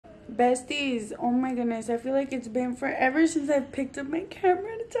Besties, oh my goodness, I feel like it's been forever since I picked up my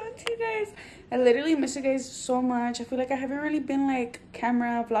camera to talk to you guys. I literally miss you guys so much. I feel like I haven't really been like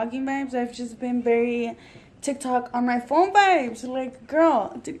camera vlogging vibes. I've just been very TikTok on my phone vibes. Like,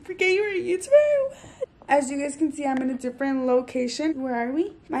 girl, did you forget you were a YouTuber? As you guys can see, I'm in a different location. Where are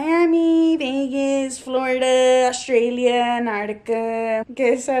we? Miami, Vegas, Florida, Australia, Antarctica.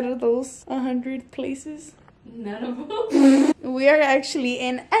 Guess out of those 100 places, none of them. We are actually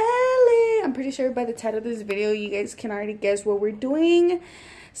in LA. I'm pretty sure by the title of this video, you guys can already guess what we're doing.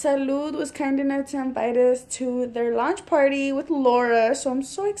 Salud was kind enough to invite us to their launch party with Laura. So I'm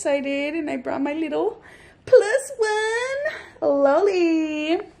so excited. And I brought my little +1,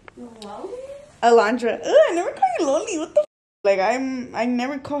 Loli. Loli? Alondra. Ugh, I never call you Loli. What the f? Like, I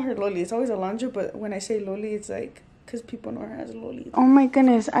never call her Loli. It's always Alondra. But when I say Loli, it's like... because people know her as Loli. Oh my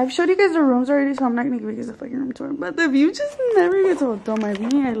goodness. I've showed you guys the rooms already, so I'm not going to give you guys a fucking room tour. But the view just never gets old. Though my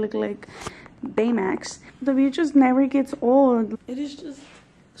view, I look like Baymax. The view just never gets old. It is just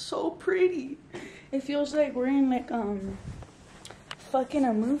so pretty. It feels like we're in like, fucking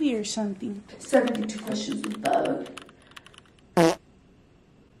a movie or something. 72 questions with Bug.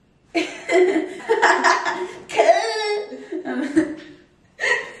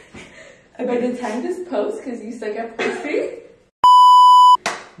 By the time this post, because you suck at posting.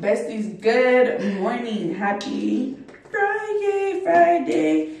 Besties, good morning. Happy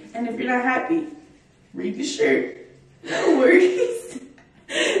Friday. And if you're not happy, read the shirt. No worries.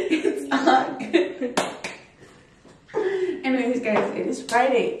 It's all good. Anyways, guys, it is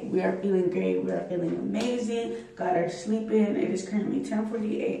Friday. We are feeling great. We are feeling amazing. Got our sleep in. It is currently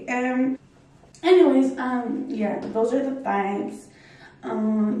 10:40 a.m. Anyways, yeah, those are the vibes.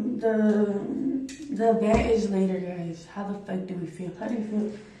 The event is later, guys. How the fuck do we feel? How do you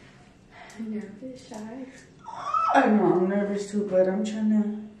feel? Nervous, shy. I know I'm nervous too, but I'm trying to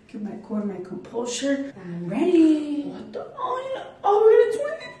keep my core, my composure. I'm ready. What the? Oh, we're gonna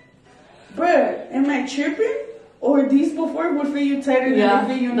twin it, bruh. Am I tripping? Or these before would fit you tighter than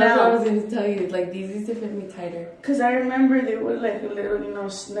they fit you now? That's what I was gonna tell you. Like, these used to fit me tighter. Cause I remember they were like a little, you know,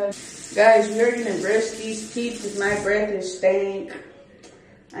 snug. Guys, we are gonna brush these teeth because my breath is stank.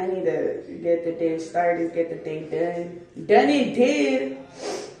 I need to get the day started, get the day done. Done it did.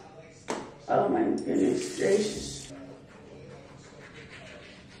 Oh my goodness gracious.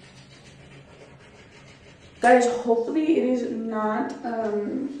 Guys, hopefully it is not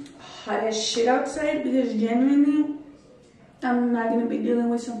hot as shit outside because genuinely I'm not gonna be dealing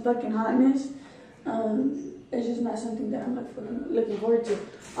with some fucking hotness. It's just not something that I'm like fucking looking forward to.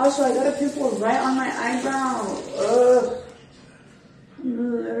 Also, I got a pimple right on my eyebrow. Ugh. I'm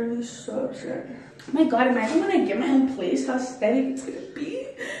literally so upset. Oh my god, imagine when I get my own place, how aesthetic it's gonna be.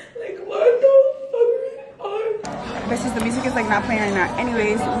 Like, what the fuck? Besties, the music is like not playing right now.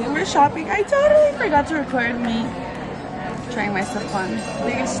 Anyways, we were shopping. I totally forgot to record me trying myself on.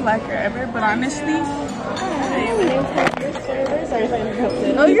 Biggest slacker ever, but honestly. Hi, my name's Heather. Sorry if I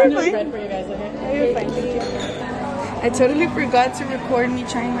interrupted. Oh, you're fine. Read for you guys, okay? Oh, you're fine. Thank you. I totally forgot to record me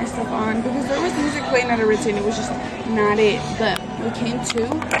trying my stuff on because there was music playing at a routine. It was just not it. But we came to.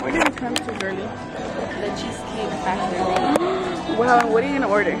 Where did we come to, girlie? The Cheesecake Factory. Wow, what are you gonna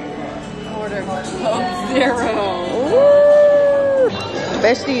order? Order Coke Zero. Woo!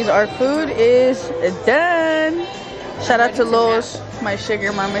 Besties, our food is done. Shout out to Lowe's, my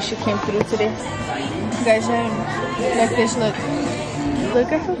sugar mama. She came through today. You guys, like this look.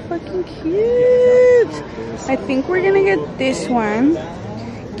 Look at how fucking cute. I think we're gonna get this one.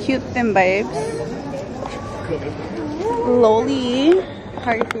 Cute them vibes. Loli.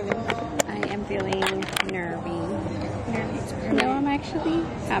 How are you feeling? I am feeling nervy. No, I'm actually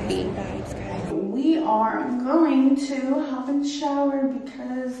happy. We are going to have a shower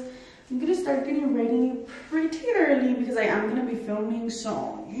because I'm gonna start getting ready pretty early because I am gonna be filming.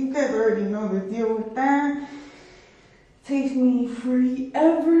 So you guys already know the deal with that. Takes me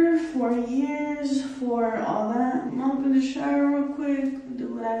forever, 4 years for all that. I'm gonna shower real quick,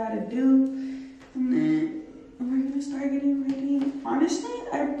 do what I gotta do, and then we're gonna start getting ready. Honestly,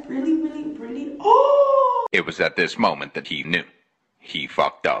 I really, oh! It was at this moment that he knew. He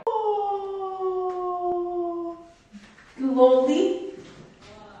fucked up. Oh! Loli?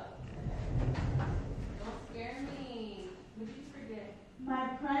 Don't scare me. What did you forget? My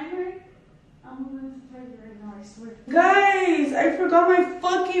primer? I'm going to tell you right now, I swear. Guys, I forgot my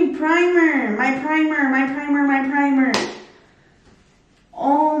fucking primer. My primer.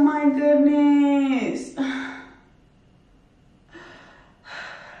 Oh my goodness.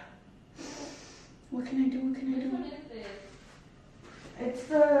 What can I do? Which one is this? It's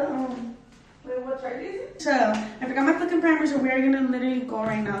the, wait, what chart is it? So, I forgot my fucking primer, so we are gonna literally go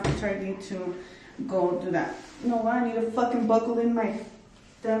right now to Target to go do that. No, I need to fucking buckle in my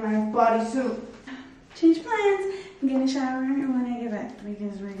dumbass bodysuit. Change plans. Get in the shower when I get back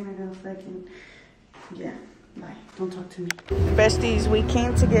because we're gonna go fucking, yeah, bye. Don't talk to me. Besties, we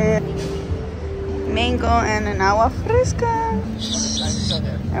came to get mango and an agua fresca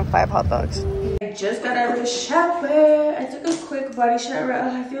and 5 hot dogs. I just got out of the shower. I took a quick body shower.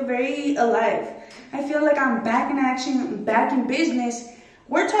 I feel very alive. I feel like I'm back in action, back in business.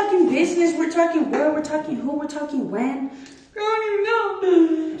 We're talking business, we're talking where, we're talking who, we're talking when. I don't even know.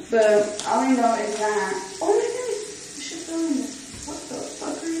 But all I know is that, oh my goodness, I should film this. What the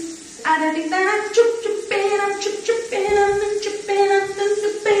fucker? I don't think that I'm tripping,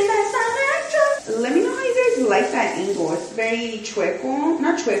 Let me know how you guys like that angle. It's very chueco,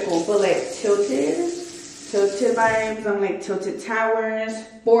 not chueco, but like tilted. Tilted vibes. I'm like tilted towers,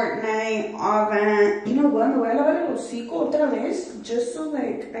 Fortnite, all that. You know what? Me voy a lavar el hocico otra vez, just so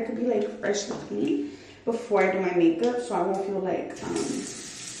like I could be like freshly clean before I do my makeup, so I won't feel like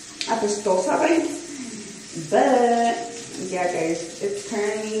apestosa vibes. But yeah, guys, it's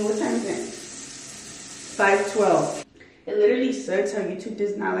currently, what time is it? 5:12. It literally sucks how YouTube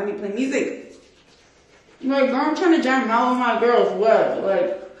does not let me play music. Like, girl, I'm trying to jam out with my girls. What?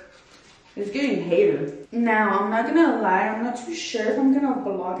 Like, it's getting hater. Now, I'm not gonna lie, I'm not too sure if I'm gonna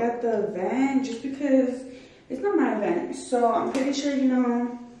vlog at the event just because it's not my event. So I'm pretty sure, you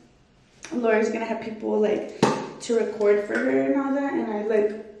know, Laura's gonna have people like to record for her and all that, and I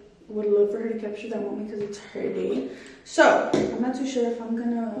like would love for her to capture that moment because it's her day. So I'm not too sure if I'm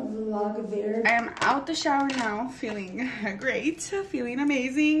gonna vlog there. I am out the shower now, feeling great, feeling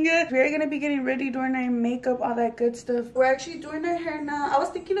amazing. We're gonna be getting ready, doing our makeup, all that good stuff. We're actually doing our hair now. I was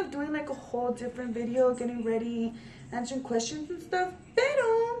thinking of doing like a whole different video, getting ready, answering questions and stuff,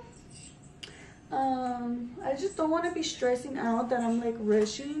 pero I just don't want to be stressing out that I'm like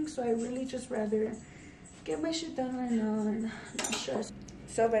rushing, so I really just rather get my shit done right now and not stress.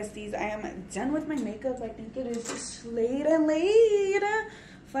 So besties, I am done with my makeup. I think it is late and late.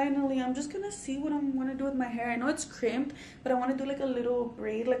 Finally, I'm just gonna see what I want to do with my hair. I know it's crimped, but I want to do like a little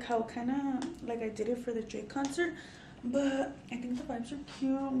braid, like how kind of like I did it for the Drake concert. But I think the vibes are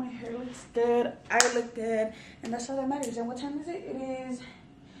cute. My hair looks good. I look good, and that's all that matters. And what time is it? It is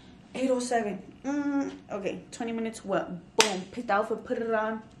 8:07. Okay, 20 minutes. What? Boom. Picked the outfit. Put it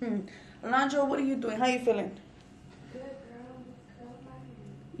on. Alondra, what are you doing? How you feeling?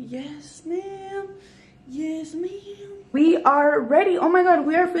 Yes, ma'am. Yes, ma'am. We are ready. Oh my god,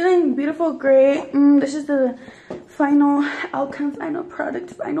 we are feeling beautiful, great. This is the final outcome, final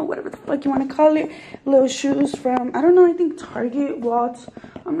product, final whatever the fuck you want to call it. Little shoes from, I don't know, I think Target, Watts.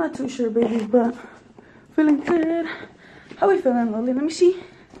 I'm not too sure, baby, but feeling good. How we feeling, Lily? Let me see.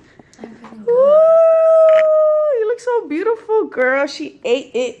 Ooh, you look so beautiful, girl. She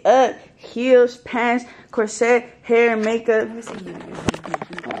ate it up. Heels, pants, corset, hair, makeup. Let me see.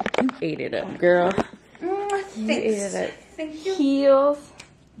 You ate it up, girl. You ate it up. Thank you. Heels,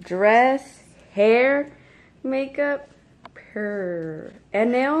 dress, hair, makeup,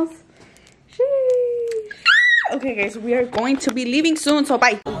 and nails. Sheesh. Okay, guys, we are going to be leaving soon, so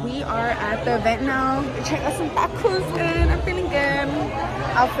bye. We are at the event now. We're checking out some tacos, and I'm feeling good.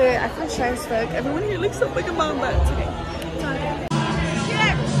 Outfit, I feel shy as fuck. Everyone here looks so fucking bomb, but it's okay. It's all good.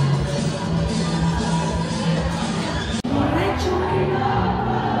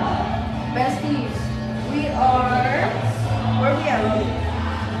 Besties, we are, where we at?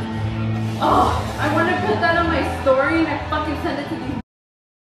 Oh, I want to put that on my story and I fucking send it to these.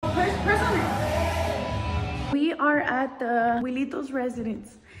 Press on it. We are at the Wilito's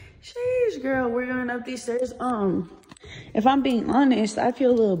residence. Sheesh, girl, we're going up these stairs. If I'm being honest, I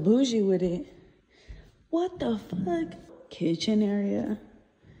feel a little bougie with it. What the fuck? Kitchen area.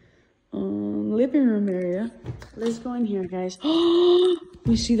 Living room area. Let's go in here, guys.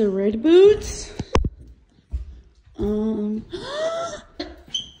 We see the red boots. Don't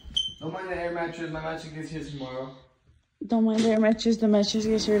mind the air mattress. My mattress gets here tomorrow. Don't mind the air mattress. The mattress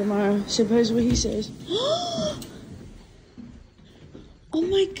gets here tomorrow. Suppose what he says. Oh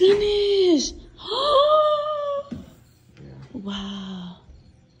my goodness. Wow.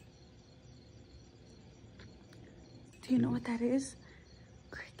 Do you know what that is?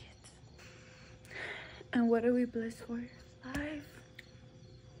 Crickets. And what are we blessed for? Life.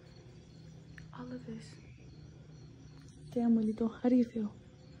 All of this. Damn, Wilito, how do you feel?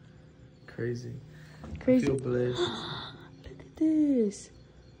 Crazy. Crazy. I feel blessed. Look at this.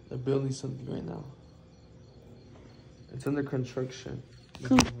 They're building something right now. It's under construction.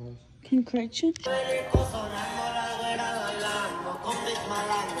 Construction?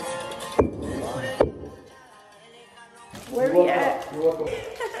 Where we at? You're welcome.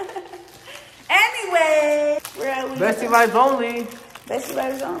 Anyway, we're at Bestie vibes only. Bestie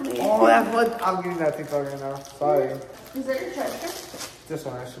vibes only. Oh, that foot. I'm getting that TikTok right now. Sorry. Is that your charger? This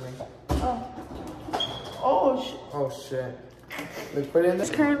one, actually. Oh. Oh, shit. Oh, shit. Let's put it in there.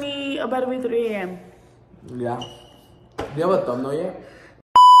 It's currently about to be 3 a.m. Yeah. Do you have a thumbnail yet?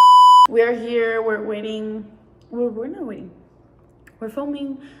 We're here. We're waiting. We're not waiting. We're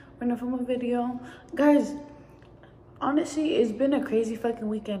filming. We're gonna film a video. Guys, honestly, it's been a crazy fucking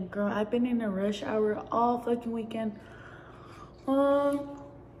weekend, girl. I've been in a rush hour all fucking weekend. Oh.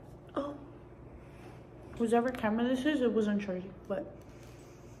 Whoever camera this is, it wasn't charging, but.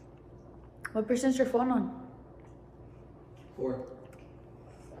 What percent's your phone on? 4.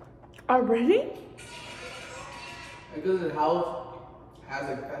 Already? Because the house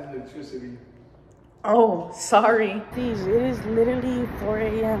has electricity. Oh, sorry. Please, it is literally 4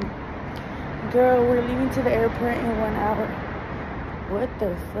 a.m. Girl, we're leaving to the airport in 1 hour. What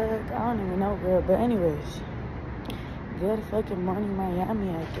the fuck? I don't even know, girl. But anyways, good fucking morning,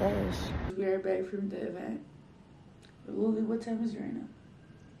 Miami, I guess. We are back from the event. Lily, what time is it right now?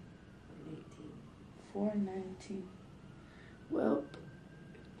 4:19. Well,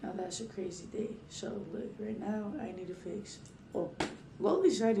 now that's a crazy day. So look, right now I need to fix. Oh,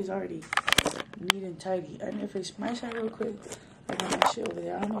 Lily's side is already neat and tidy. I need to fix my side real quick. I got my shit over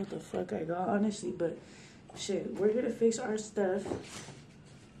there. I don't know what the fuck I got, honestly, but shit, we're gonna fix our stuff.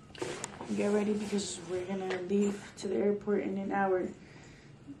 Get ready because we're gonna leave to the airport in an hour.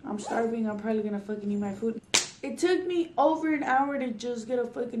 I'm starving. I'm probably gonna fucking eat my food. It took me over an hour to just get a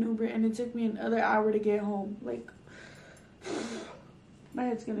fucking Uber, and it took me another hour to get home. Like, my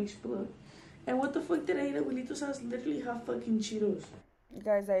head's gonna explode. And what the fuck did I eat at Abuelito's house? Literally half fucking Cheetos.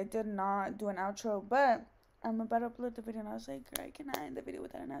 Guys, I did not do an outro, but I'm about to upload the video, and I was like, girl, I cannot end the video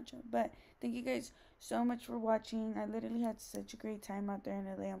without an outro. But thank you guys so much for watching. I literally had such a great time out there in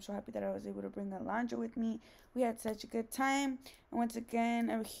LA. I'm so happy that I was able to bring Alondra with me. We had such a good time. And once again,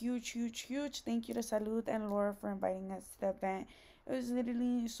 a huge thank you to Salud and Laura for inviting us to the event. It was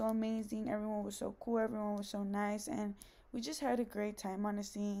literally so amazing. Everyone was so cool. Everyone was so nice. And we just had a great time,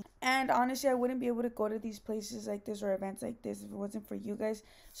 honestly. And honestly, I wouldn't be able to go to these places like this or events like this if it wasn't for you guys.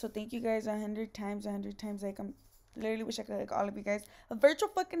 So thank you guys 100 times. Like, I'm literally wish I could hug all of you guys. A virtual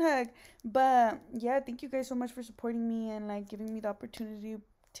fucking hug. But yeah, thank you guys so much for supporting me and like giving me the opportunity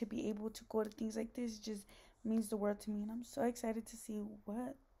to be able to go to things like this. It just means the world to me. And I'm so excited to see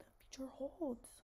what the future holds.